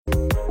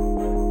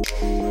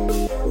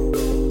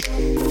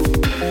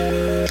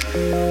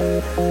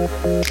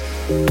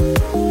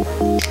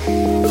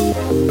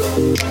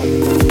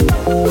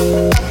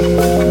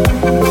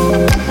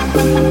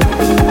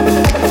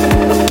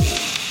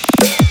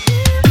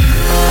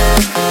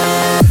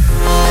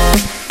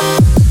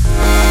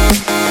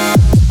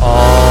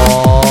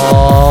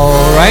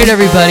right,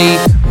 everybody.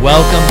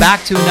 Welcome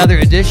back to another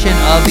edition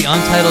of the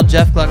Untitled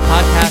Jeff Gluck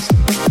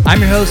Podcast. I'm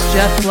your host,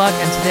 Jeff Gluck,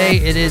 and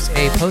today it is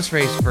a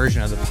post-race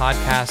version of the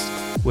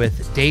podcast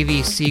with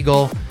Davey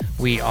Segal.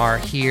 We are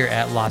here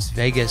at Las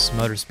Vegas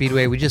Motor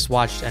Speedway. We just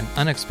watched an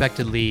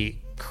unexpectedly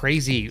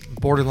crazy,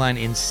 borderline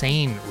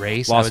insane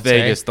race. Las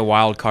Vegas, the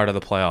wild card of the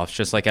playoffs,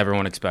 just like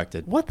everyone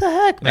expected. What the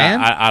heck,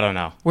 man? I don't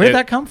know. Where did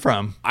that come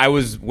from? I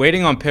was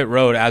waiting on pit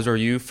road, as were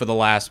you, for the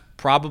last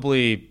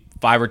probably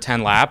 5 or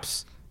 10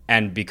 laps.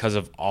 And because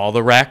of all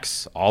the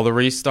wrecks, all the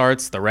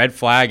restarts, the red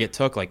flag, it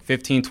took like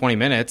 15, 20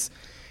 minutes.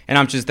 And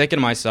I'm just thinking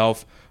to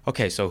myself,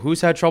 okay, so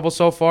who's had trouble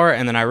so far?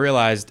 And then I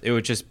realized it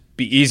would just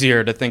be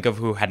easier to think of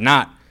who had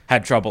not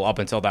had trouble up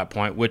until that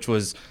point, which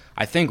was,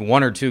 I think,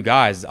 1 or 2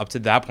 guys up to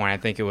that point. I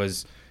think it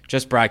was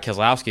just Brad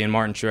Keselowski and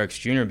Martin Truex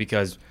Jr.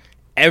 because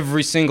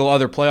every single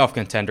other playoff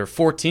contender,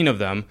 14 of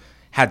them,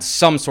 had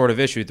some sort of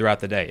issue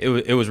throughout the day.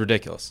 It was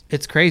ridiculous.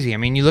 It's crazy. I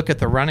mean, you look at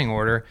the running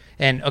order,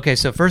 and okay,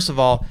 so first of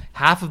all,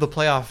 half of the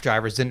playoff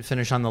drivers didn't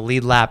finish on the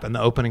lead lap in the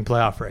opening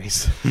playoff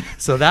race.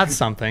 So that's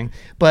something.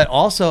 But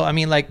also, I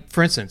mean, like,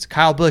 for instance,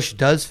 Kyle Busch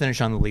does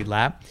finish on the lead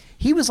lap.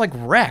 He was, like,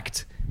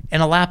 wrecked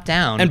and a lap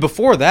down. And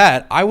before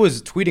that, I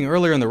was tweeting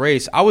earlier in the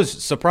race, I was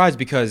surprised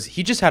because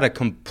he just had a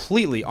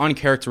completely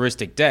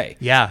uncharacteristic day.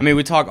 Yeah. I mean,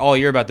 we talk all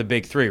year about the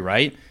big three,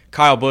 right?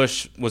 Kyle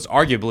Busch was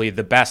arguably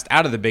the best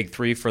out of the big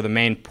three for the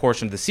main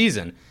portion of the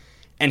season.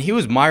 And he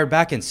was mired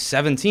back in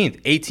 17th,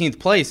 18th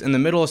place in the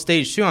middle of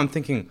stage 2. I'm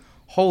thinking,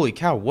 holy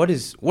cow, what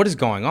is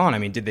going on? I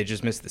mean, did they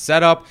just miss the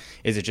setup?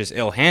 Is it just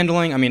ill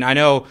handling? I mean, I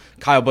know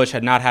Kyle Busch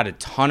had not had a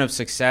ton of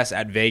success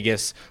at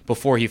Vegas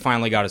before he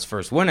finally got his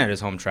first win at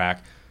his home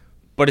track.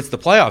 But it's the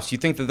playoffs. You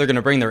think that they're going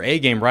to bring their A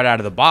game right out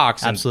of the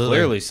box. Absolutely.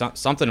 And clearly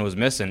something was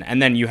missing.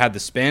 And then you had the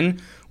spin,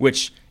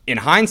 which in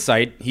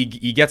hindsight,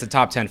 he gets a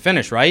top 10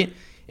 finish, right?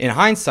 In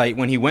hindsight,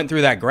 when he went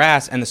through that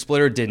grass and the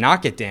splitter did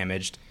not get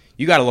damaged,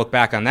 you got to look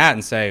back on that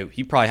and say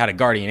he probably had a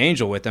guardian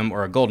angel with him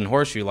or a golden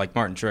horseshoe like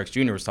Martin Truex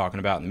Jr. was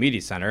talking about in the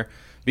media center.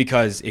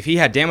 Because if he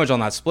had damage on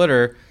that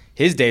splitter,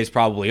 his day is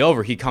probably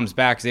over. He comes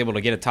back, is able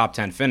to get a top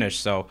 10 finish.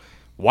 So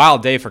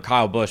wild day for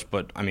Kyle Busch,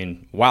 but, I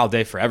mean, wild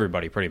day for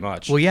everybody pretty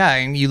much. Well, yeah,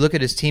 and you look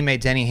at his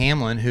teammate Denny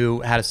Hamlin,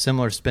 who had a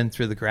similar spin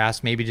through the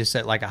grass, maybe just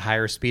at like a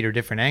higher speed or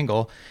different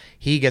angle.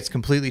 He gets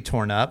completely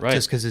torn up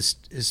just because his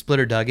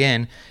splitter dug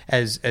in.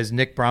 As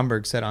Nick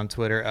Bromberg said on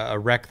Twitter, a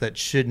wreck that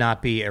should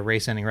not be a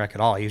race-ending wreck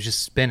at all. He was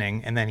just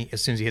spinning, and then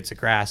as soon as he hits the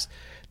grass,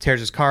 tears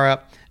his car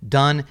up,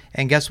 done.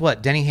 And guess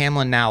what? Denny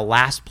Hamlin now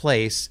last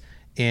place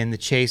in the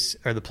chase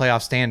or the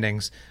playoff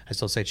standings. I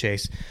still say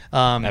chase.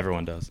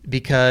 Everyone does.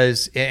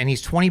 And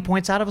he's 20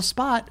 points out of a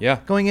spot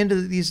going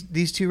into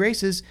these 2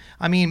 races.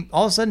 I mean,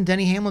 all of a sudden,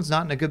 Denny Hamlin's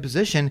not in a good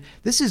position.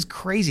 This is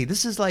crazy.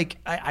 This is like,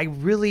 I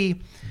really,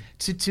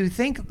 to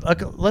think,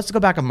 like, let's go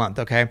back a month,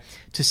 okay?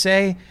 To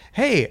say,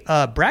 hey,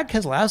 Brad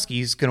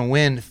Keselowski's going to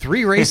win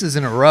 3 races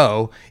in a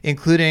row,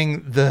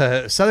 including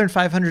the Southern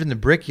 500 in the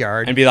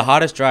Brickyard. And be the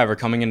hottest driver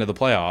coming into the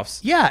playoffs.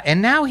 Yeah,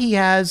 and now he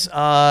has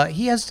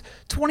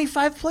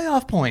 25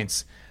 playoff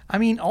points. I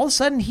mean, all of a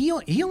sudden, he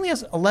only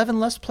has 11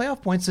 less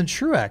playoff points than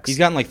Truex. He's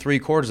gotten like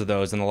 3/4 of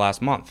those in the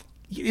last month.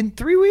 In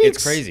 3 weeks?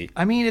 It's crazy.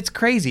 I mean, it's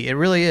crazy. It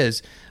really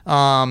is.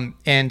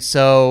 And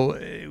so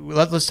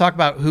let's talk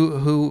about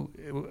who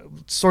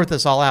sort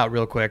this all out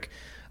real quick.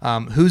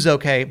 Who's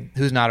okay,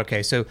 who's not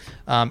okay. So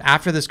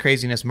after this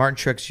craziness, Martin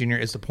Truex Jr.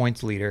 is the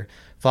points leader,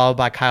 followed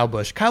by Kyle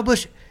Busch. Kyle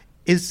Busch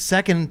is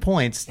second in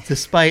points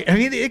despite, I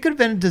mean, it could have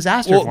been a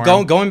disaster for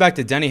him. Going back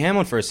to Denny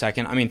Hamlin for a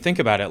second, I mean, think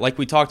about it. Like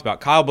we talked about,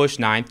 Kyle Busch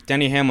 9th,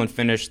 Denny Hamlin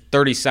finished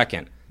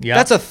 32nd. Yeah.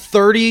 That's a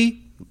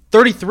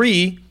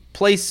 33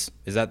 place.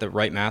 Is that the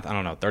right math? I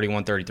don't know.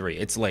 31, 33.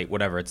 It's late,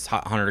 whatever. It's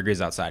 100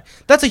 degrees outside.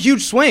 That's a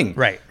huge swing.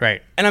 Right.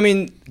 And I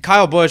mean,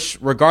 Kyle Busch,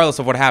 regardless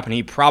of what happened,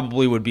 he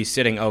probably would be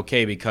sitting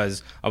okay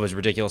because of his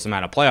ridiculous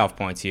amount of playoff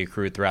points he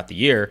accrued throughout the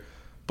year.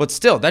 But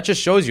still, that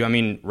just shows you, I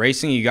mean,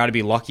 racing, you got to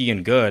be lucky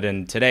and good.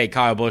 And today,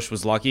 Kyle Busch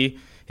was lucky.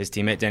 His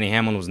teammate Denny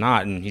Hamlin was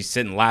not, and he's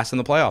sitting last in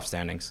the playoff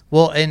standings.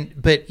 Well,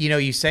 but you know,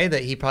 you say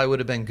that he probably would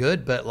have been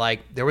good, but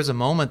like there was a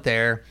moment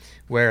there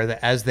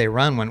where as they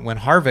run, when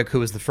Harvick, who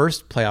was the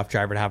first playoff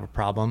driver to have a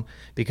problem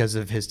because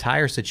of his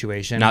tire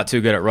situation, not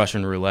too good at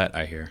Russian roulette,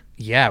 I hear.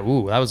 Yeah, that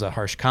was a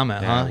harsh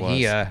comment,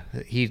 yeah,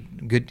 huh? He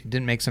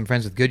didn't make some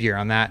friends with Goodyear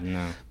on that.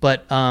 No.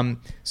 But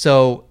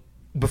so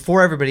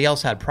before everybody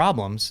else had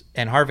problems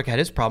and Harvick had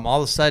his problem,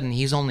 all of a sudden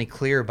he's only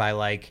clear by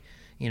like,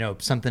 you know,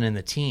 something in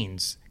the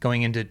teens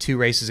going into 2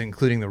 races,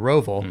 including the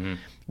Roval. Mm-hmm.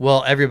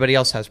 Well, everybody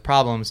else has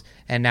problems,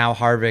 and now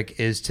Harvick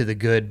is to the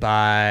good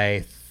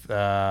by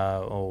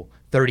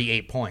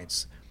 38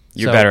 points.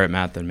 You're better at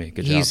math than me.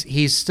 Good job.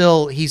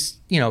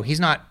 He's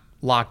not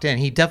locked in.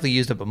 He definitely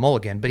used up a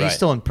mulligan, but he's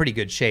still in pretty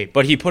good shape.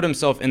 But he put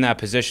himself in that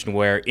position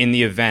where in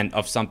the event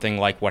of something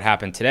like what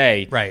happened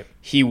today,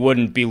 he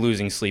wouldn't be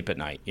losing sleep at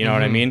night. You know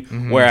what I mean?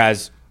 Mm-hmm.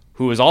 Whereas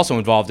who was also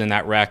involved in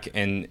that wreck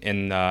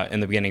in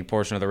the beginning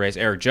portion of the race,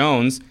 Eric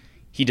Jones,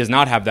 he does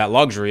not have that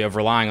luxury of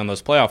relying on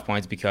those playoff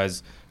points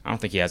because I don't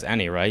think he has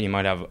any, right? He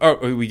might have.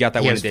 Oh, we got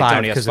that win at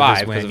Daytona. He has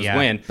 5 because of his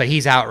win. But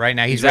he's out right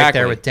now. He's right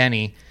there with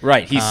Denny.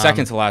 Right. He's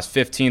second to last,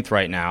 15th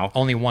right now.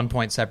 Only 1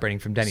 point separating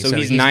from Denny. So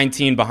he's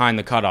 19 behind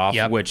the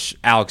cutoff, which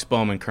Alex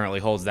Bowman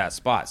currently holds that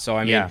spot. So,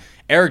 I mean,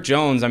 Eric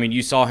Jones, I mean,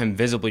 you saw him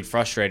visibly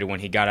frustrated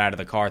when he got out of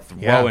the car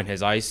throwing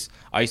his ice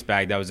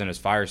bag that was in his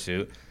fire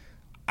suit.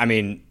 I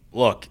mean,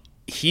 look,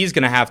 he's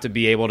going to have to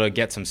be able to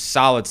get some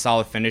solid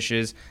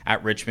finishes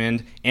at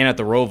Richmond and at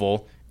the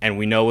Roval. And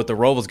we know what the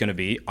Roval's going to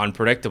be,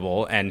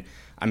 unpredictable. And,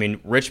 I mean,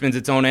 Richmond's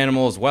its own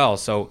animal as well.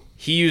 So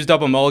he used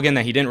up a mulligan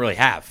that he didn't really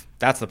have.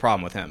 That's the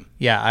problem with him.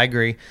 Yeah, I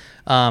agree.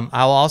 I'll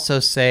also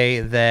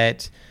say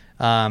that,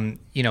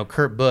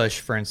 Kurt Busch,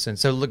 for instance.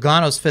 So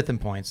Logano's 5th in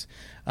points.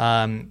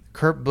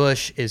 Kurt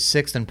Busch is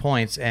 6th in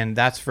points, and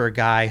that's for a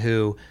guy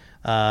who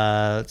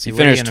let's see, he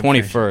finished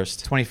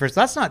 21st. 21st.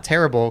 That's not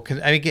terrible.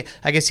 Cause, I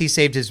guess he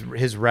saved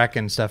his wreck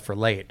and stuff for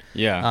late.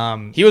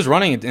 Yeah. He was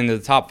running in the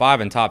top 5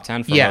 and top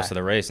 10 for most of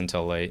the race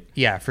until late.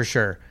 Yeah, for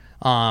sure.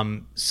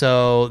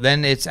 So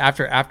then it's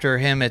after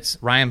him, it's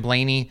Ryan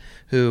Blaney,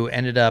 who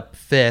ended up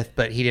 5th,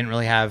 but he didn't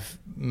really have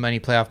many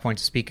playoff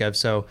points to speak of.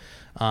 So,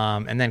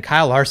 and then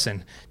Kyle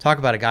Larson, talk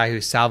about a guy who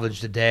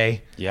salvaged a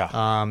day.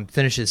 Yeah.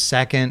 Finishes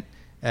 2nd.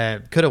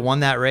 Could have won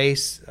that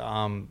race.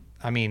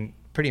 I mean,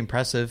 pretty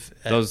impressive.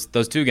 Those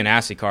two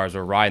Ganassi cars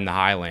were riding the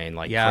high lane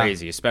like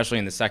crazy, especially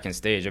in the second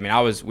stage. I mean,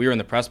 we were in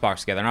the press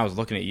box together, and I was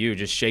looking at you,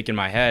 just shaking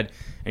my head,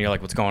 and you're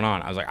like, "What's going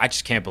on?" I was like, "I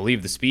just can't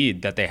believe the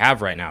speed that they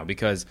have right now,"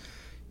 because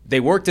they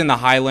worked in the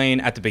high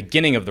lane at the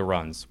beginning of the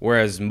runs,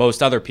 whereas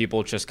most other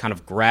people just kind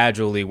of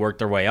gradually worked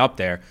their way up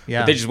there.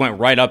 Yeah. But they just went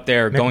right up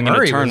there going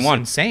into turn 1.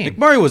 Insane.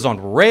 McMurray was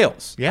on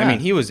rails. Yeah. I mean,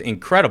 he was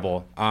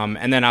incredible.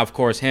 And then, of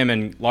course, him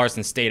and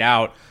Larson stayed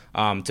out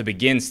to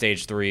begin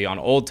stage 3 on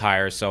old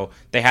tires. So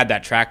they had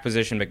that track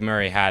position.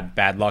 McMurray had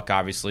bad luck,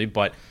 obviously,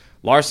 but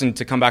Larson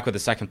to come back with a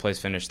second place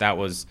finish, that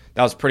was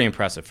pretty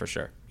impressive for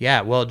sure.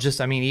 Yeah, well,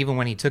 even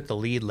when he took the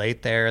lead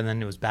late there and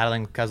then it was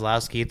battling with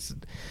Keselowski,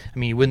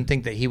 you wouldn't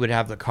think that he would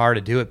have the car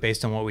to do it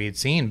based on what we had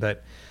seen,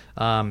 but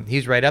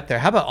he's right up there.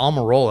 How about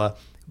Almirola?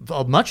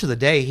 Much of the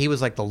day, he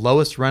was like the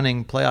lowest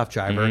running playoff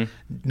driver,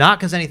 not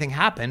because anything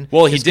happened.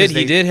 Well, he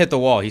did hit the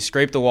wall. He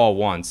scraped the wall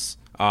once.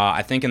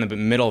 I think in the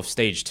middle of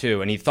stage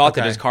 2, and he thought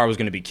that his car was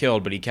going to be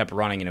killed, but he kept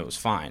running and it was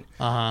fine.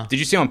 Did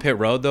you see on pit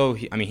road though?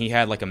 He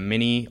had like a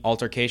mini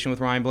altercation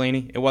with Ryan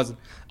Blaney. It wasn't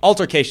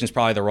altercation is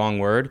probably the wrong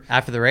word.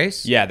 After the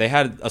race? Yeah, they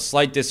had a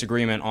slight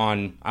disagreement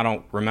on, I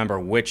don't remember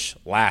which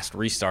last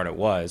restart it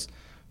was,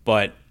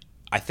 but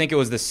I think it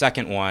was the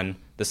second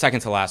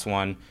to last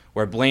one,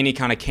 where Blaney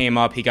kind of came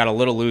up. He got a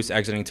little loose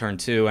exiting turn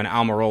 2, and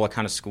Almirola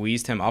kind of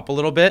squeezed him up a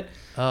little bit.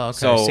 Oh, okay.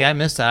 So, see, I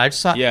missed that.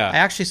 I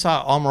actually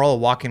saw Almirola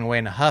walking away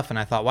in a huff, and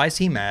I thought, why is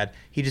he mad?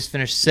 He just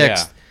finished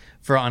 6th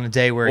on a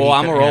day where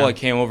Almirola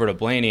came over to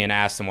Blaney and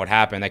asked him what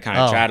happened. They kind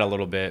of chatted a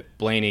little bit.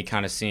 Blaney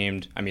kind of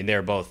seemed, they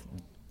were both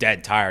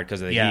dead tired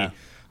because of the heat.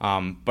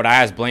 But I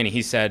asked Blaney,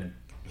 he said,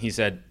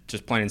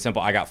 just plain and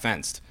simple, I got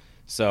fenced.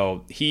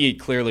 So he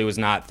clearly was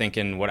not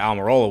thinking what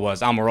Almirola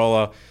was.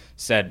 Almirola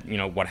said,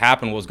 what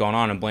happened, what was going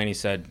on, and Blaney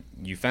said,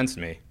 you fenced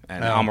me.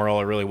 And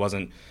Almirola really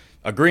wasn't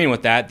agreeing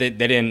with that. They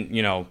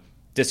didn't,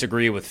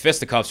 disagree with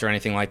fisticuffs or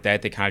anything like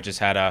that. They kind of just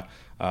had a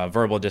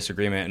verbal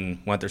disagreement and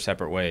went their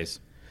separate ways.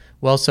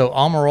 Well, so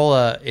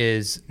Almirola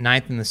is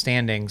 9th in the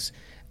standings,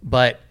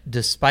 but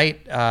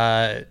despite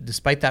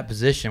that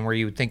position where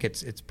you would think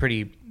it's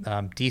pretty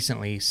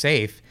decently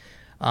safe,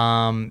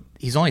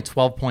 he's only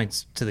 12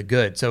 points to the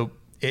good. So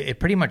it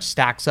pretty much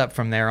stacks up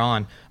from there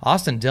on.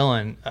 Austin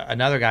Dillon,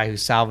 another guy who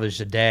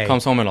salvaged a day,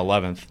 comes home in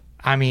 11th.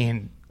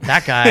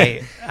 That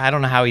guy, I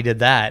don't know how he did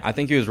that. I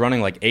think he was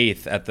running like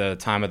 8th at the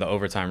time of the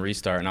overtime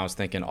restart, and I was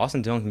thinking,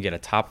 Austin Dillon can get a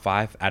top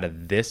 5 out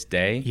of this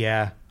day?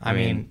 Yeah. I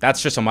mean,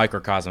 that's just a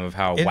microcosm of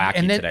how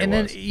wacky today was. And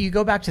then you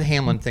go back to the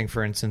Hamlin thing,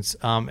 for instance,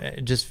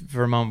 just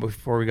for a moment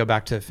before we go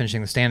back to finishing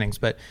the standings.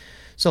 But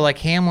so like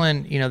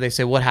Hamlin, they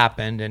say what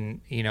happened,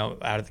 and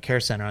out of the care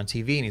center on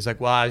TV, and he's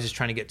like, well, I was just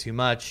trying to get too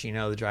much.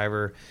 The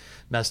driver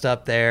messed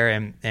up there,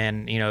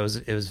 and it was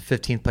a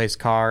 15th place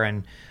car,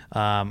 and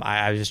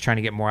I was just trying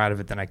to get more out of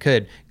it than I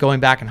could. Going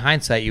back in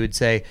hindsight, you would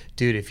say,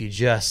 dude, if you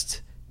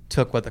just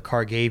took what the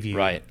car gave you,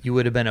 right, you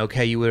would have been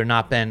okay. You would have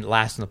not been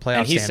last in the playoff.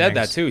 And he standings. said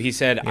that too. He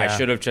said, I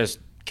should have just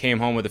came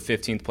home with a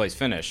 15th place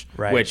finish,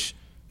 right, which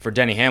for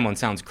Denny Hamlin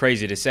sounds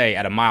crazy to say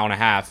at a mile and a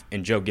half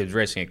in Joe Gibbs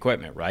Racing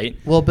equipment, right?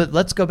 Well, but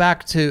let's go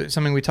back to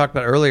something we talked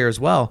about earlier as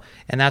well,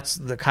 and that's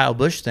the Kyle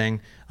Busch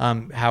thing,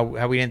 how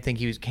we didn't think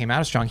he came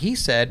out as strong. He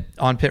said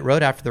on pit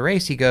road after the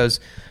race, he goes,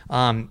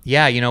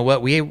 you know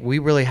what, we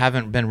really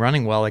haven't been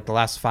running well like the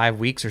last 5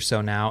 weeks or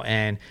so now,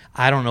 and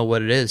I don't know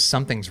what it is.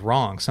 Something's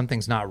wrong.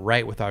 Something's not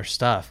right with our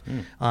stuff.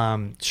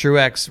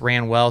 Truex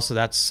ran well, so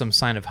that's some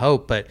sign of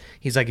hope, but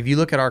he's like, if you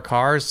look at our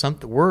cars,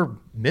 we're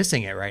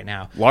missing it right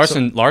now.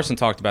 Larson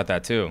talked about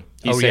that too.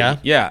 He said, yeah?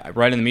 Yeah,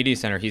 right in the media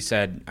center. He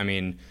said,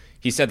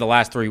 he said the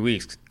last 3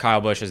 weeks,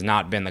 Kyle Busch has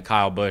not been the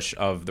Kyle Busch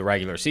of the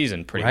regular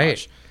season, pretty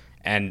much.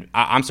 And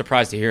I'm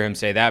surprised to hear him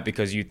say that,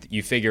 because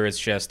you figure it's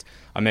just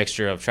a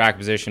mixture of track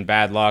position,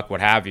 bad luck,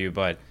 what have you,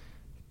 but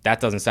that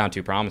doesn't sound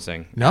too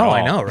promising. No,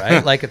 I know,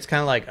 right? Like, it's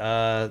kind of like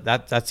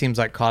that seems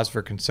like cause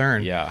for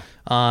concern. Yeah.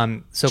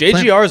 So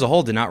JGR as a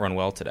whole did not run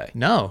well today.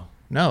 No.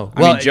 I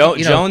mean,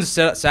 Jones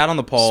sat on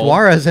the pole.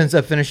 Suarez ends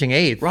up finishing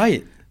 8th.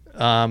 Right.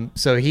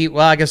 So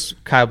I guess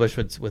Kyle Busch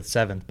with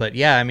 7th. But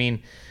yeah, I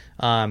mean,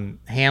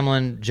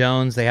 Hamlin,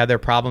 Jones, they had their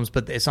problems,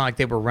 but it's not like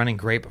they were running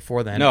great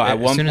before then. No, at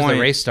one point, as point,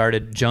 the race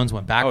started, Jones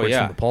went backwards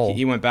from the pole.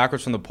 He went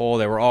backwards from the pole.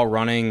 They were all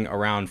running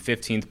around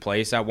 15th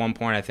place at one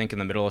point, I think, in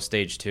the middle of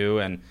stage 2.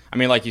 And I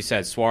mean, like you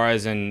said,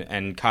 Suarez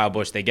and Kyle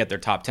Busch, they get their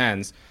top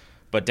 10s,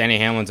 but Denny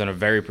Hamlin's in a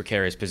very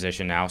precarious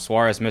position now.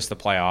 Suarez missed the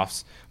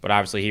playoffs, but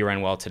obviously he ran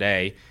well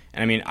today.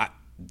 And I mean,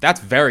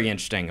 that's very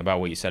interesting about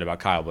what you said about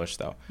Kyle Busch,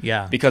 though.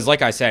 Yeah. Because,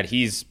 like I said,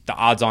 he's the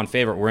odds-on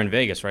favorite. We're in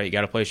Vegas, right? You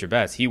got to place your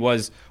bets. He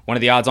was one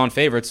of the odds-on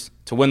favorites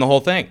to win the whole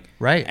thing.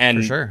 Right, and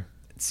for sure.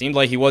 It seemed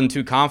like he wasn't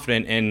too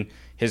confident in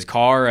his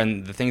car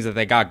and the things that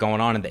they got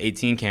going on in the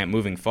 18 camp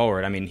moving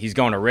forward. I mean, he's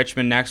going to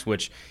Richmond next,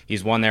 which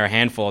he's won there a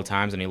handful of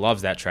times, and he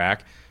loves that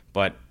track.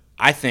 But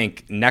I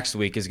think next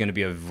week is going to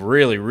be a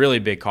really, really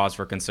big cause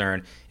for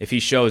concern if he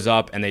shows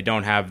up and they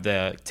don't have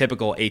the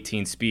typical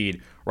 18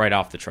 speed right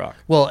off the truck.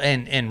 Well,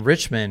 and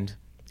Richmond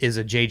is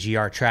a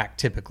JGR track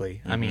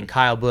typically. Mm-hmm. I mean,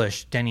 Kyle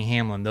Busch, Denny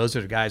Hamlin, those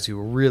are the guys who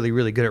are really,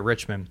 really good at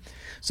Richmond.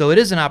 So it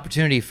is an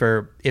opportunity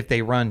for, if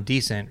they run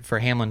decent, for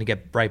Hamlin to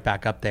get right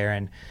back up there.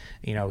 And,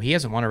 you know, he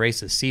hasn't won a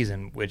race this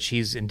season, which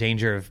he's in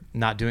danger of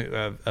not doing,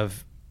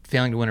 of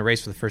failing to win a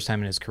race for the first time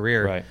in his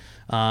career. Right.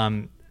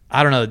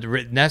 I don't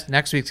know.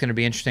 Next week's going to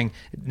be interesting.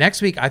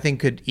 Next week, I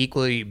think, could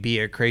equally be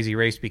a crazy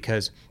race,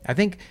 because I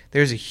think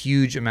there's a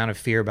huge amount of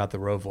fear about the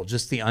Roval,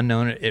 just the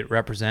unknown it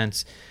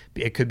represents.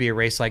 It could be a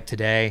race like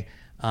today,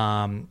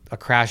 a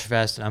crash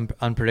fest, an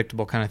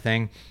unpredictable kind of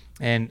thing.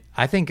 And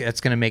I think that's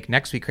going to make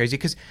next week crazy,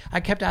 because I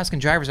kept asking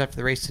drivers after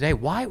the race today,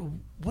 what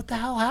the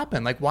hell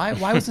happened? Like, why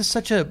was this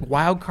such a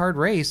wild card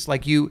race,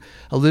 like you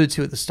alluded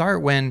to at the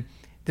start, when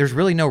there's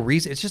really no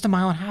reason? It's just a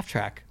mile-and-a-half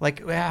track.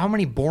 Like, how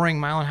many boring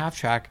mile-and-a-half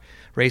track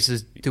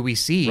races do we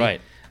see? Right.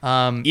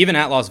 Even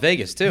at Las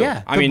Vegas, too.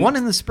 Yeah. I mean, one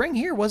in the spring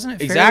here, wasn't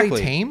it exactly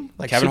fairly tame?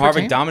 Like, Kevin super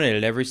Harvick tame?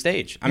 dominated every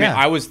stage. I mean,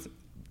 I was,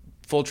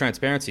 full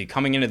transparency,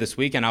 coming into this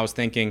weekend, I was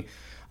thinking,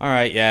 all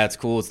right, yeah, it's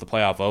cool. It's the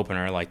playoff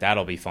opener. Like,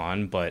 that'll be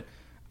fun. But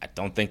I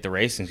don't think the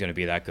racing's going to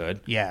be that good.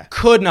 Yeah.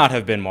 Could not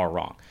have been more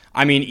wrong.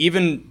 I mean,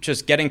 even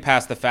just getting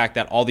past the fact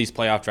that all these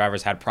playoff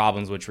drivers had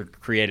problems, which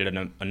created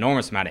an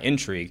enormous amount of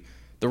intrigue,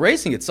 the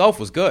racing itself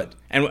was good.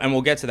 And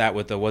we'll get to that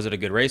with the was it a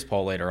good race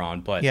poll later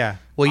on. But yeah.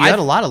 Well, you had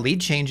a lot of lead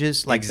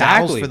changes, like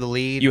battles for the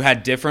lead. You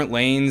had different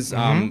lanes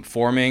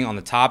forming on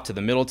the top to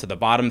the middle to the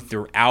bottom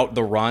throughout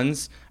the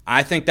runs.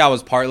 I think that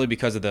was partly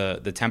because of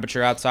the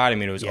temperature outside. I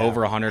mean, it was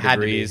over 100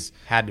 degrees.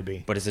 Had to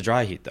be. But it's a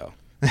dry heat, though.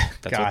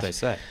 That's what they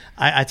say.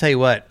 I tell you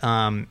what,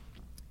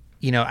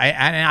 you know,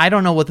 I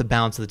don't know what the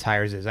balance of the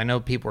tires is. I know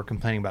people are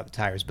complaining about the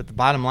tires, but the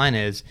bottom line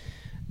is,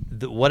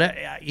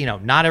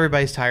 not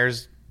everybody's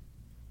tires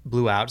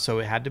blew out, so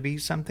it had to be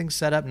something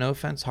set up. No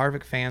offense,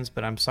 Harvick fans,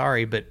 but I'm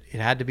sorry, but it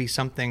had to be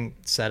something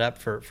set up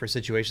for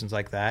situations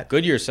like that.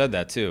 Goodyear said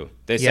that too.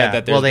 They said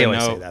that there's they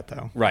always say that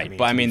though. Right,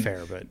 but I mean,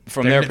 fair, but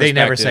from their perspective, they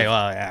never say,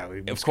 "Well, yeah, we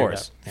of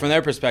course." From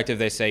their perspective,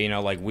 they say,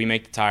 like, we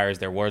make the tires,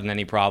 there weren't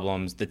any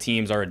problems. The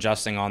teams are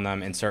adjusting on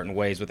them in certain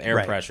ways with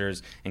air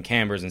pressures and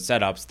cambers and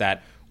setups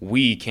that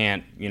we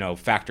can't,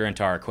 factor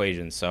into our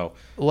equations. So,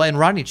 well, and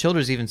Rodney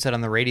Childers even said on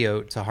the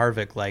radio to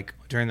Harvick, like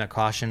during the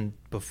caution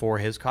before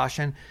his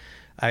caution.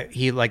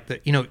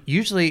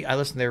 Usually I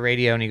listen to their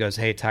radio and he goes,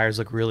 "Hey, tires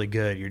look really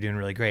good. You're doing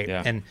really great."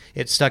 Yeah. And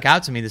it stuck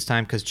out to me this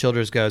time because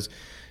Childers goes,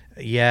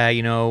 "Yeah,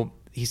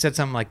 he said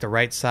something like the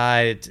right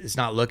side, it's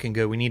not looking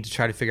good. We need to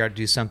try to figure out to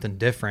do something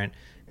different.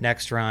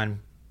 Next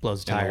run,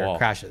 blows the tire,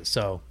 crashes."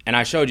 So, and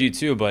I showed you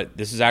too, but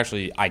this is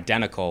actually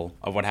identical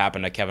of what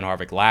happened to Kevin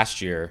Harvick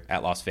last year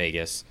at Las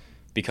Vegas,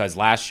 because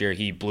last year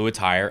he blew a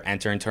tire,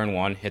 entering turn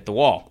 1, hit the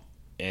wall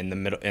in the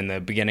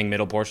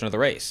middle portion of the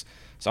race.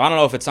 So I don't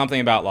know if it's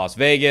something about Las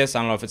Vegas. I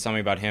don't know if it's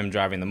something about him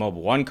driving the Mobil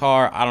 1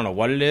 car. I don't know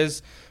what it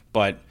is,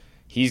 but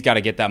he's got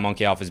to get that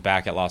monkey off his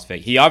back at Las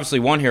Vegas. He obviously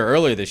won here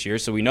earlier this year,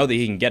 so we know that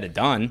he can get it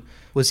done.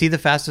 Was he the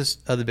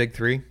fastest of the big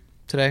three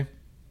today?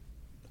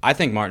 I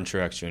think Martin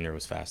Truex Jr.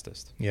 was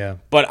fastest. Yeah.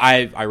 But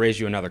I raised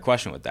you another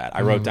question with that.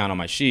 I wrote down on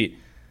my sheet,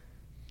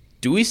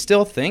 do we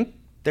still think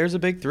there's a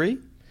big three?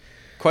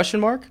 Question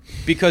mark?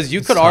 Because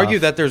you could argue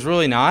that there's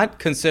really not,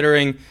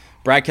 considering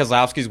Brad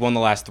Keselowski's won the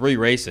last 3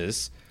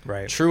 races.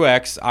 Right.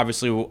 Truex,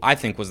 obviously, I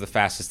think was the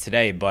fastest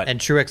today, and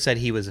Truex said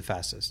he was the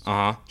fastest.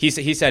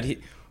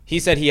 He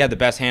said he had the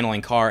best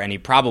handling car, and he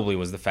probably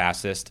was the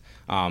fastest.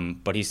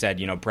 But he said,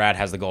 Brad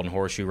has the golden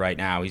horseshoe right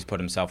now. He's put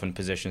himself in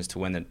positions to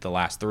win the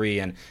last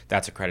 3, and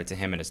that's a credit to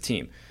him and his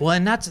team. Well,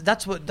 and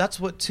that's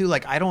what too.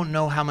 Like, I don't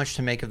know how much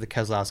to make of the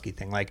Keselowski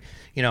thing. Like,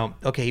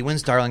 okay, he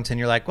wins Darlington.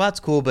 You're like, well, that's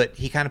cool, but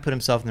he kind of put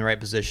himself in the right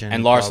position.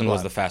 And Larson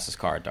was the fastest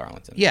car at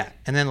Darlington. Yeah,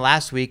 and then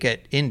last week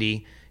at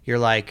Indy, you're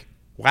like,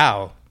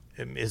 wow.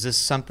 is this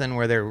something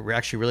where they're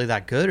actually really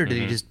that good, or did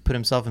he just put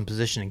himself in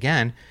position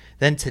again?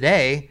 Then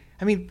today,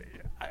 I mean,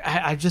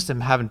 I just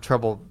am having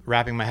trouble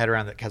wrapping my head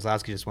around that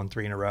Keselowski just won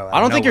 3 in a row. I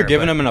don't think you're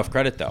giving him enough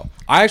credit, though.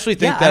 I actually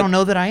think that... I don't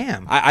know that I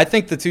am. I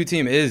think the two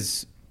team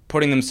is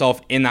putting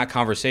themselves in that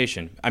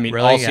conversation. I mean,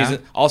 really?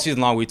 all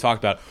season long we talked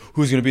about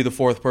who's going to be the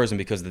fourth person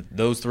because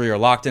those three are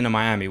locked into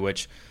Miami,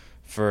 which,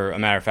 for a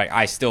matter of fact,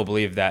 I still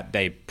believe that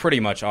they pretty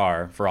much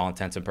are for all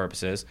intents and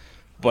purposes.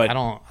 But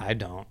I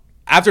don't.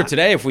 After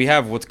today, if we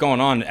have what's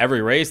going on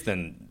every race,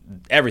 then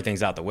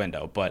everything's out the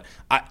window. But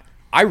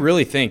I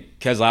really think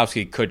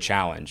Keselowski could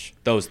challenge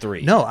those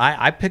three. No,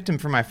 I picked him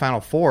for my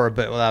final 4,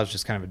 but that was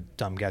just kind of a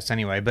dumb guess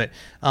anyway. But,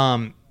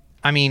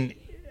 I mean,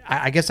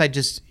 I guess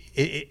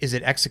is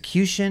it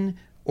execution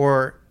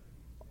or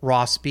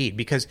raw speed?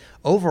 Because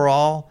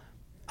overall,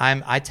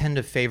 I tend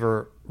to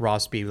favor raw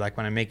speed. Like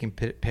when I'm making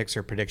picks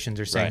or predictions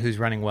or saying who's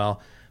running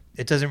well,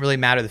 it doesn't really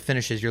matter the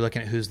finishes. You're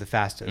looking at who's the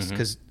fastest.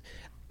 Because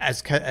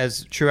as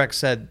Truex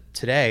said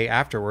today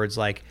afterwards,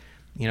 like,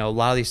 you know, a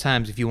lot of these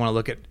times, if you want to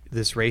look at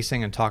this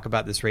racing and talk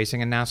about this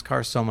racing in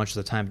NASCAR, so much of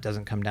the time it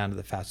doesn't come down to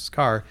the fastest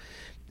car.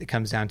 It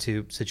comes down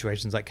to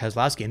situations like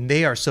Keselowski, and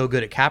they are so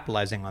good at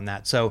capitalizing on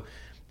that. So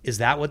is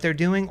that what they're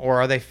doing,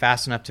 or are they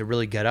fast enough to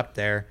really get up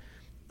there?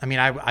 I mean,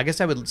 I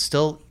guess I would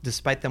still,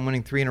 despite them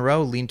winning 3 in a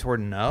row, lean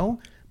toward no.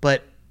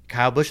 But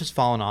Kyle Busch has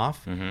fallen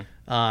off.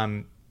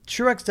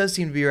 Truex does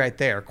seem to be right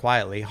there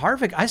quietly.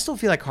 Harvick, I still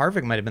feel like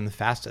Harvick might have been the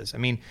fastest. I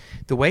mean,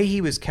 the way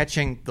he was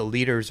catching the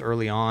leaders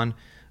early on,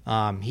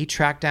 he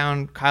tracked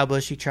down Kyle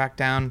Busch. He tracked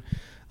down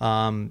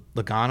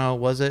Logano,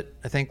 was it?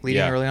 I think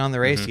leading early on in the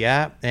race.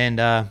 Yeah, and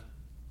I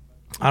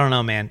don't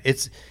know, man.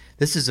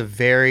 This is a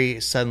very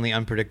suddenly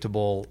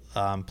unpredictable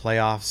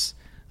playoffs.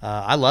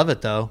 I love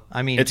it though.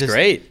 I mean, it's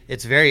great.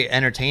 It's very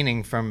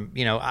entertaining. From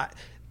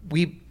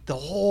the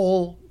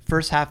whole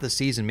first half of the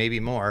season, maybe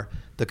more.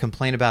 The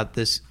complaint about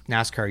this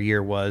NASCAR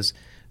year was,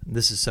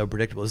 this is so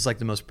predictable. This is like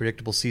the most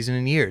predictable season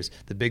in years.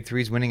 The big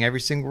three's winning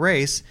every single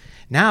race.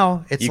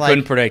 Now it's you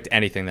couldn't predict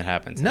anything that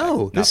happens.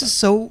 No, this is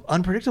so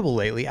unpredictable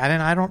lately.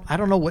 I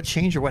don't know what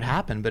changed or what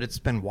happened, but it's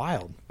been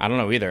wild. I don't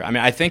know either. I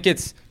mean, I think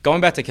it's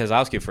going back to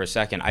Keselowski for a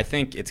second. I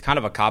think it's kind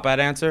of a cop-out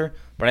answer,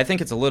 but I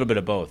think it's a little bit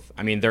of both.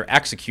 I mean, they're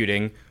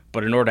executing,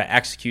 but in order to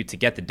execute to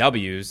get the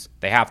W's,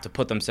 they have to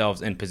put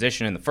themselves in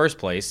position in the first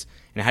place.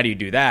 And how do you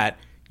do that?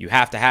 You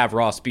have to have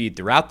raw speed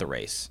throughout the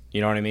race.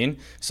 You know what I mean?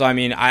 So, I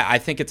mean, I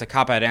think it's a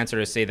cop-out answer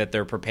to say that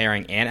they're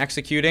preparing and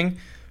executing.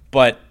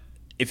 But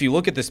if you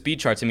look at the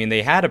speed charts, I mean,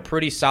 they had a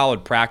pretty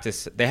solid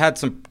practice. They had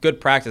some good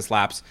practice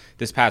laps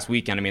this past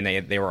weekend. I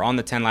mean, they were on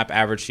the 10-lap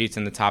average sheets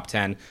in the top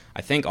 10,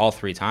 I think, all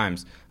 3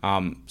 times.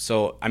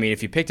 So, I mean,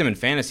 if you picked him in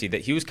fantasy, that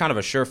he was kind of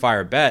a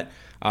surefire bet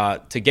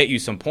to get you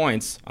some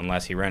points,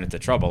 unless he ran into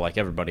trouble like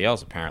everybody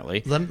else,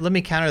 apparently. Let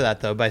me counter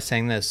that, though, by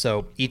saying this.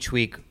 So each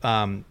week,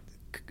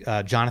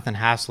 Jonathan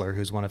Hassler,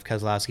 who's one of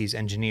Keselowski's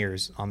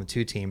engineers on the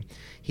 2 team,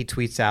 he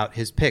tweets out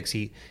his picks.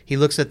 He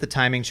looks at the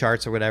timing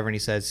charts or whatever, and he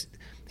says,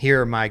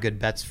 here are my good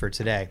bets for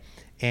today.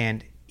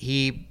 And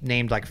he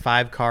named like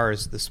 5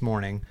 cars this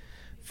morning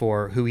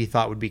for who he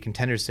thought would be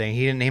contenders today.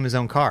 He didn't name his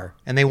own car,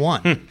 and they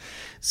won.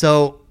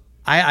 So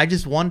I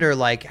just wonder,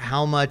 like,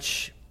 how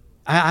much...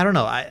 I don't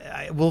know.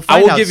 We'll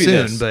find out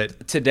soon.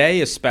 But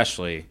today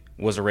especially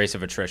was a race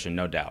of attrition,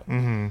 no doubt.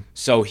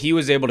 So he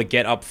was able to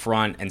get up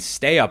front and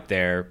stay up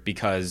there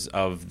because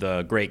of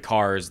the great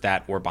cars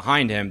that were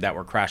behind him that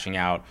were crashing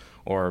out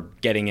or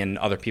getting in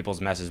other people's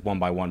messes one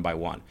by one by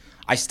one.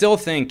 I still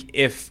think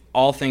if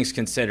all things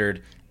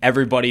considered,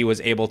 everybody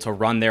was able to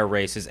run their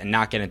races and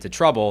not get into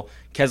trouble,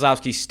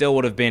 Keselowski still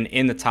would have been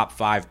in the top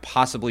 5,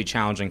 possibly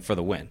challenging for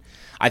the win.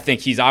 I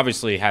think he's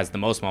obviously has the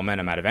most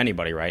momentum out of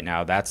anybody right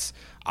now. That's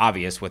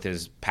obvious with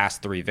his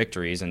past 3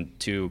 victories and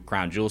 2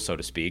 crown jewels, so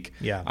to speak.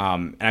 Yeah.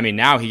 And I mean,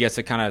 now he gets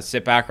to kind of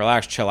sit back,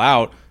 relax, chill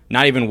out,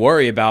 not even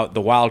worry about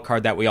the wild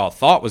card that we all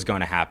thought was going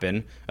to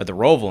happen at the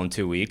Roval in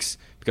 2 weeks,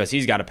 because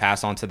he's got to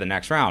pass on to the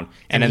next round.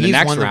 And in the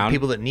next round, he's one of the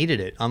people that needed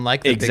it.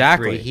 Unlike the big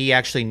 3, he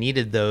actually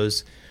needed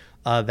those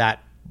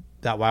that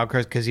wild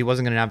card because he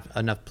wasn't going to have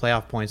enough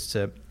playoff points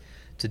to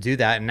do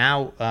that. And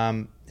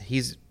now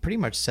he's pretty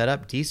much set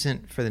up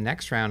decent for the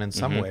next round in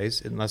some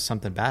ways, unless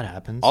something bad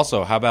happens.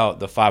 Also, how about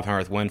the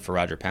 500th win for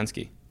Roger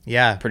Penske?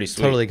 Yeah, pretty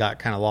sweet. Totally got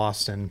kind of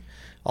lost in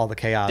all the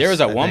chaos. There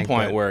was at one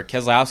point where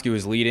Keselowski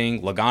was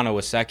leading, Logano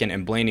was second,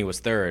 and Blaney was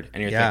third.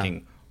 And you're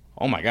thinking,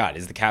 oh my God,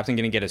 is the captain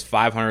going to get his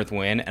 500th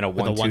win and a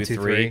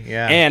 1-2-3?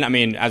 Yeah. And I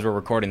mean, as we're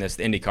recording this,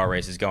 the IndyCar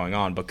race is going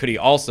on, but could he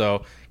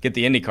also get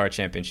the IndyCar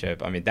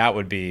championship? I mean, that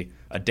would be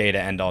a day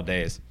to end all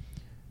days.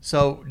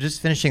 So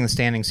just finishing the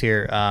standings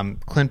here,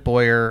 Clint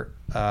Bowyer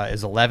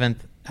is 11th.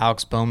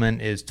 Alex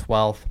Bowman is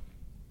 12th.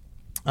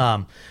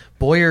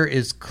 Bowyer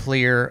is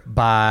clear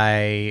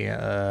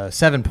by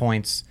 7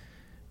 points.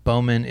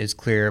 Bowman is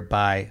clear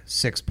by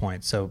 6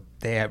 points. So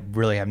they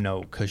really have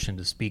no cushion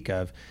to speak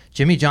of.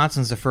 Jimmy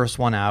Johnson's the first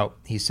one out.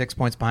 He's 6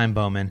 points behind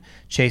Bowman.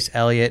 Chase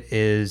Elliott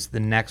is the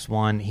next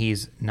one.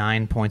 He's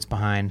 9 points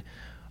behind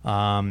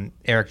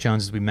Eric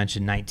Jones, as we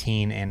mentioned,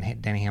 19,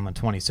 and Denny Hamlin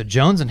 20. So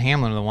Jones and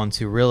Hamlin are the ones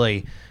who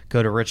really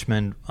go to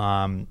Richmond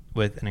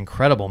with an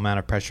incredible amount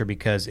of pressure,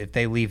 because if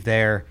they leave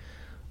there,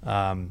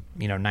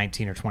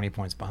 19 or 20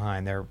 points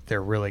behind,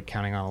 they're really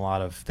counting on a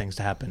lot of things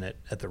to happen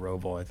at the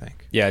Roval, I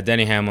think. Yeah,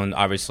 Denny Hamlin,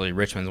 obviously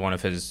Richmond's one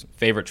of his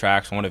favorite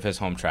tracks, one of his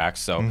home tracks,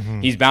 so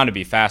he's bound to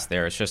be fast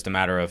there. It's just a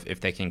matter of if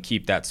they can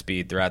keep that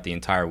speed throughout the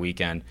entire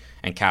weekend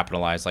and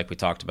capitalize, like we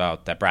talked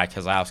about, that Brad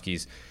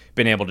Keselowski's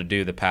been able to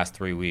do the past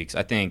 3 weeks.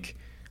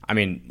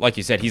 Like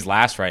you said, he's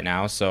last right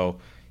now, so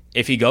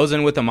if he goes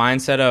in with the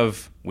mindset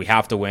of we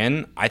have to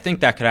win, I think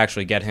that could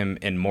actually get him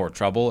in more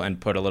trouble and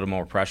put a little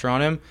more pressure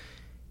on him.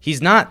 He's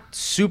not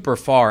super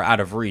far out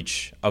of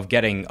reach of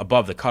getting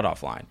above the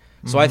cutoff line.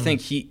 So I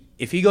think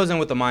if he goes in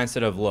with the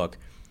mindset of, look,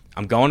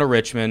 I'm going to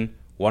Richmond,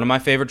 one of my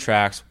favorite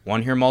tracks,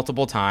 won here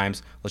multiple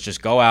times, let's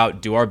just go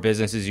out, do our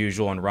business as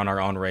usual, and run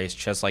our own race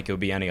just like it would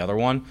be any other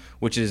one,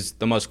 which is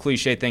the most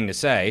cliche thing to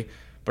say.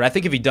 But I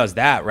think if he does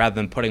that, rather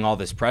than putting all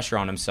this pressure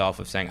on himself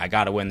of saying, I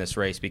got to win this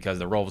race because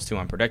the Roval's too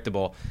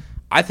unpredictable,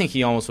 I think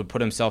he almost would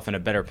put himself in a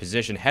better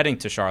position heading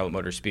to Charlotte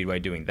Motor Speedway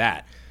doing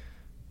that.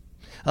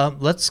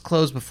 Let's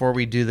close before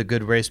we do the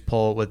good race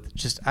poll with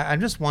I'm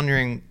just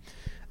wondering,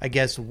 I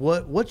guess,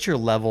 what's your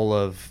level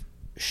of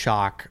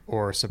shock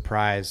or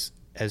surprise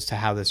as to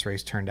how this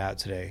race turned out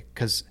today?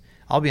 Because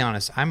I'll be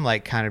honest, I'm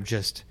like kind of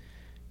just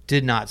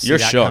did not see that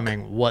shook.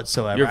 Coming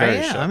whatsoever. You're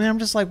very shook. I mean, I'm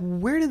just like,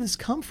 where did this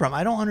come from?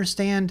 I don't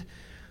understand.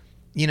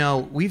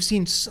 We've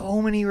seen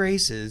so many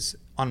races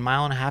on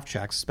mile-and-a-half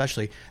tracks,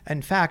 especially.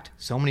 In fact,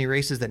 so many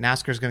races that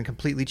NASCAR is going to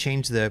completely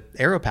change the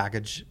aero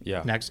package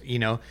next,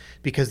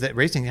 because that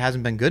racing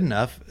hasn't been good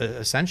enough,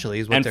 essentially,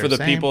 is what they're saying. And for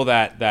the people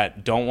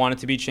that don't want it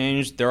to be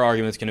changed, their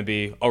argument's going to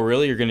be, oh,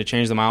 really? You're going to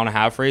change the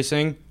mile-and-a-half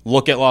racing?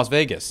 Look at Las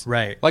Vegas.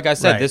 Right. Like I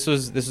said, right. this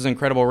was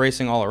incredible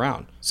racing all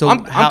around. So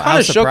I'm kind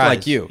of shook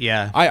like you.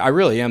 Yeah. I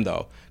really am,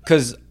 though.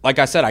 Because, like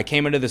I said, I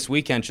came into this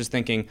weekend just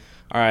thinking,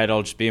 all right,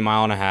 it'll just be a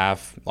mile and a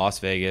half, Las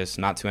Vegas,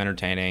 not too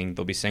entertaining.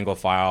 There'll be single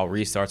file.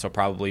 Restarts will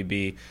probably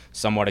be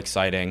somewhat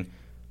exciting.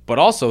 But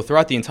also,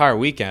 throughout the entire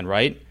weekend,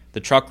 right, the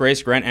truck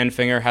race, Grant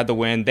Enfinger had the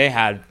win. They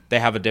have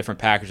a different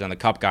package than the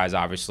Cup guys,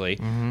 obviously.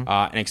 And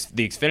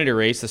the Xfinity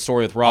race, the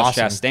story with Ross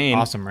Chastain,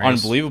 awesome race.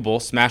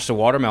 Unbelievable. Smashed the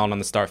watermelon on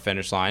the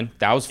start-finish line.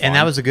 That was fun. And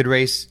that was a good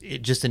race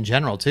just in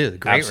general, too.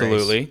 Great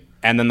Absolutely. race.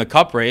 And then the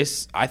Cup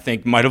race, I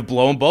think, might have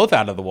blown both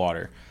out of the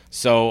water.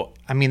 So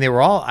I mean, they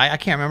were all. I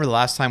can't remember the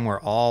last time where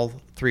all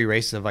three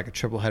races of like a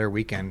triple header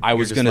weekend. I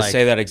was going to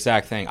say that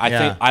exact thing.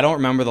 I don't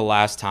remember the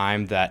last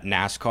time that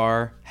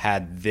NASCAR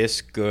had this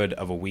good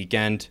of a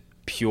weekend,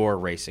 pure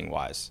racing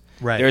wise.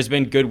 Right. There's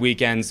been good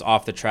weekends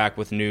off the track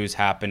with news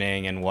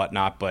happening and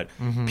whatnot, but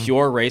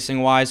pure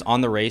racing wise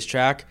on the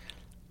racetrack,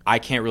 I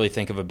can't really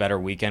think of a better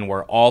weekend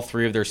where all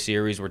three of their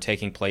series were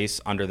taking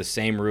place under the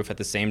same roof at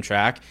the same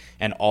track,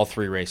 and all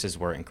three races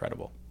were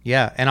incredible.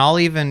 Yeah, and I'll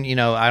even,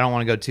 I don't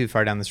want to go too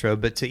far down this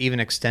road, but to even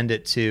extend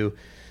it to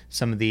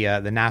some of the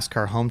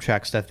NASCAR home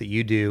track stuff that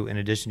you do in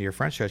addition to your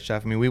front stretch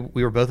stuff. I mean,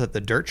 we were both at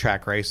the dirt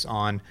track race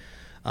on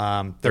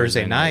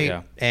Thursday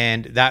night,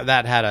 and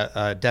that had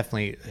a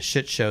definitely a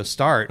shit show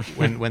start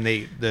when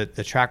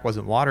the track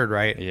wasn't watered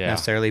right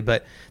necessarily,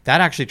 but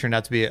that actually turned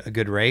out to be a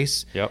good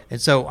race. Yep.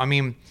 And so, I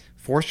mean,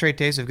 4 straight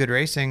days of good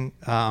racing.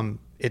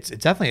 It's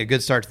definitely a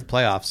good start to the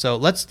playoffs. So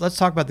let's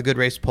talk about the good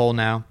race poll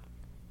now.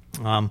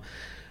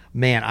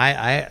 Man,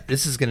 I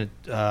this is going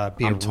to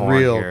be a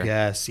real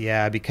guess,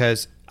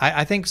 because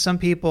I think some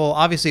people,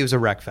 obviously it was a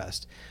wreck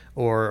fest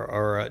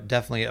or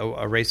definitely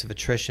a race of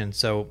attrition.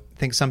 So I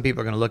think some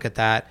people are going to look at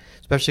that,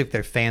 especially if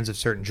they're fans of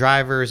certain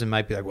drivers, and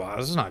might be like, well,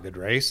 this is not a good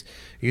race.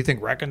 You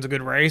think Wrecken's a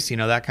good race?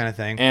 That kind of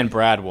thing. And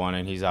Brad won,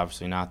 and he's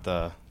obviously not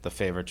the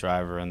favorite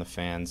driver in the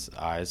fans'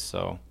 eyes.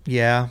 So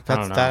yeah,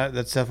 that's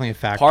definitely a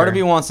factor. Part of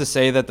me wants to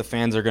say that the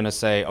fans are going to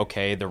say,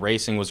 okay, the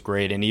racing was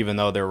great, and even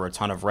though there were a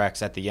ton of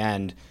wrecks at the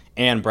end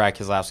and Brad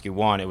Keselowski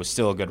won, it was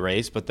still a good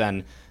race. But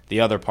then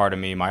the other part of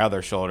me, my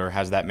other shoulder,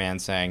 has that man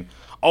saying,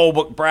 oh,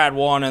 but Brad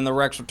won and the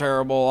wrecks were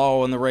terrible.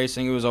 Oh, and the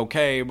racing, it was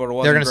okay, but it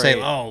wasn't They're going to great.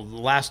 say, oh, the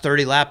last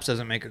 30 laps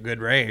doesn't make a good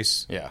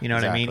race. Yeah, you know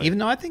what I mean? Even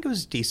though I think it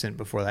was decent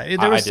before that.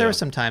 There were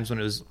some times when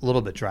it was a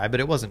little bit dry,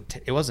 but it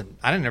wasn't.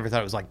 I never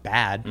thought it was like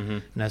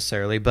bad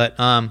necessarily. But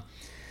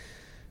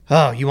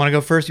you want to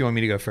go first? You want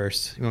me to go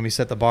first? You want me to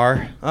set the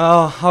bar?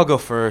 Oh, I'll go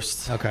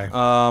first. Okay.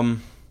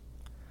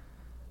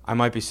 I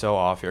might be so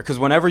off here because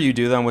whenever you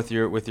do them with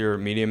your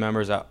media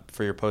members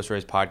for your post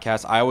race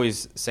podcast, I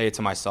always say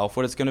to myself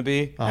what it's going to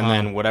be, and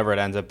then whatever it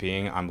ends up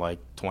being, I'm like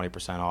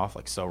 20% off,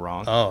 like so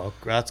wrong. Oh,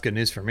 that's good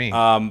news for me.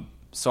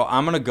 So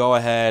I'm going to go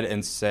ahead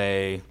and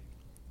say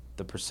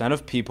the percent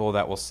of people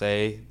that will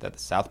say that the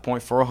South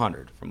Point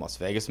 400 from Las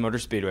Vegas Motor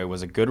Speedway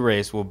was a good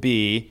race will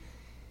be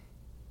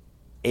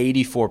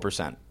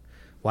 84%.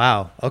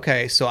 Wow.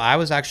 Okay. So I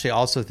was actually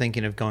also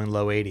thinking of going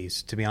low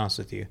 80s, to be honest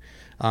with you.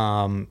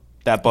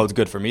 That bodes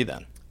good for me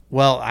then.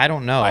 Well, I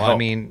don't know. I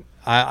mean,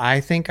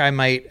 I think I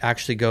might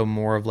actually go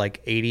more of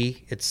like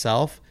 80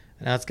 itself.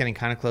 Now it's getting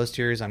kind of close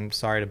to yours. I'm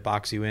sorry to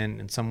box you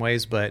in some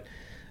ways, but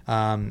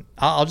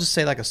I'll just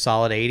say like a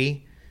solid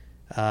 80.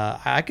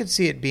 I could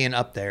see it being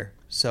up there.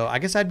 So I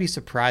guess I'd be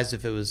surprised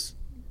if it was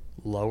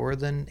lower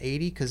than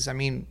 80 because, I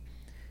mean,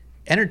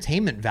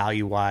 entertainment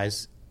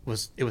value-wise,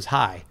 it was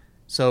high.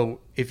 So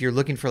if you're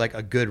looking for like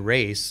a good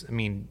race, I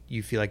mean,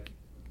 you feel like,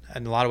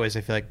 in a lot of ways,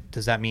 I feel like,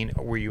 does that mean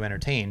were you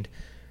entertained?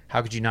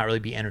 How could you not really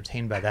be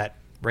entertained by that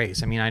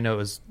race? I mean, I know it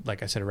was,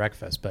 like I said, a wreck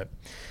fest, but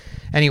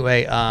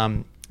anyway,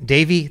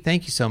 Davey,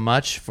 thank you so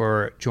much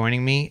for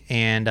joining me.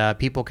 And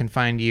people can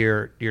find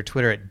your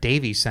Twitter at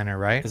Davey Center,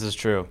 right? This is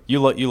true. You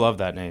love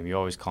that name. You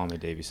always call me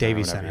Davey Center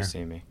whenever you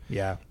see me.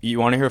 Yeah. You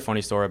want to hear a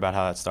funny story about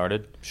how that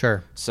started?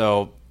 Sure.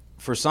 So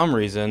for some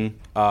reason,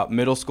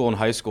 middle school and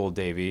high school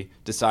Davey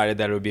decided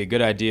that it would be a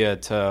good idea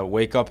to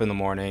wake up in the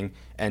morning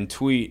and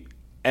tweet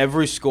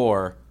every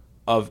score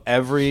of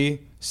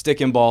every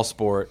stick and ball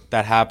sport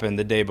that happened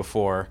the day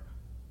before.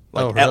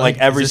 Like, really? Like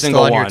every Is this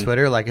single still on one. your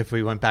Twitter? Like if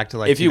we went back to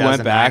like if you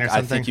went back, or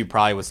something? I think you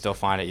probably would still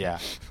find it. Yeah.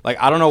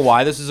 Like I don't know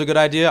why this is a good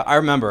idea. I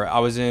remember I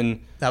was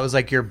in. That was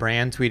like your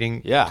brand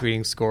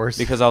tweeting scores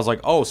because I was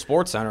like, oh,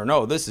 Sports Center.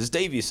 No, this is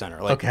Davey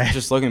Center. Like okay.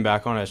 Just looking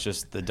back on it, it's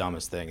just the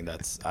dumbest thing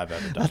I've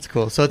ever done. That's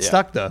cool. So it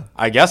stuck though.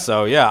 I guess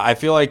so. Yeah. I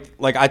feel like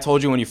I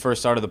told you when you first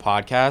started the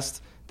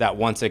podcast that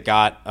once it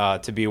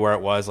got to be where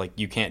it was, like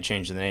you can't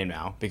change the name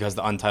now because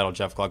the Untitled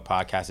Jeff Gluck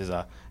Podcast is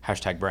a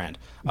hashtag brand.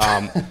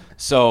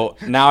 So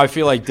now I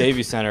feel like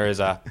Davey Center is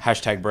a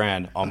hashtag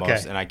brand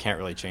almost, and I can't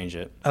really change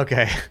it.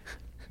 Okay.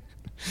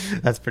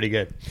 That's pretty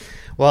good.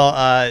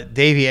 Well,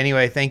 Davey,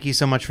 anyway, thank you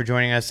so much for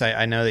joining us.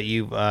 I know that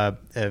you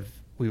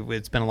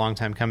it's been a long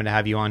time coming to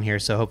have you on here,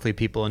 so hopefully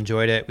people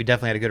enjoyed it. We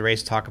definitely had a good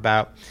race to talk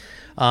about.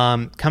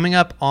 Coming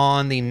up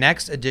on the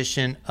next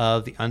edition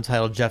of the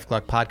Untitled Jeff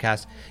Gluck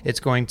Podcast, it's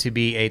going to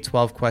be a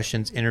 12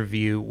 questions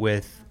interview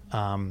with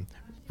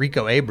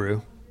Rico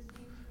Abreu.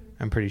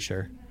 I'm pretty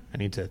sure. I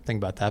need to think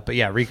about that. But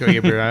yeah, Rico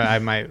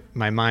Abreu,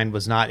 my mind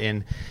was not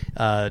in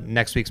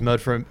next week's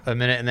mode for a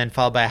minute, and then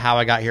followed by a How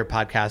I Got Here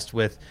podcast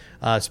with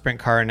sprint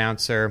car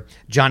announcer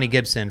Johnny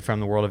Gibson from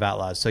the World of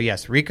Outlaws. So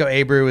yes, Rico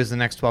Abreu is the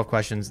next 12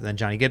 questions, and then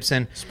Johnny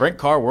Gibson. Sprint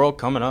car world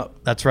coming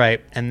up. That's right.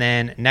 And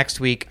then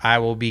next week I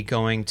will be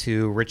going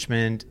to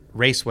Richmond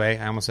Raceway.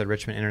 I almost said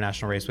Richmond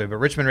International Raceway, but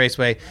Richmond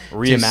Raceway.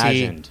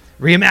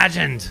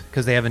 Reimagined,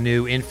 because they have a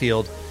new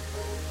infield.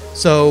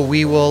 So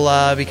we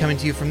will be coming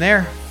to you from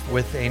there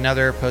with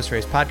another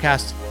post-race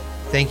podcast.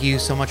 Thank you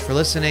so much for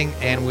listening,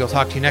 and we'll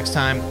talk to you next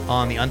time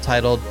on the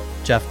Untitled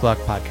Jeff Gluck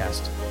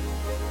Podcast.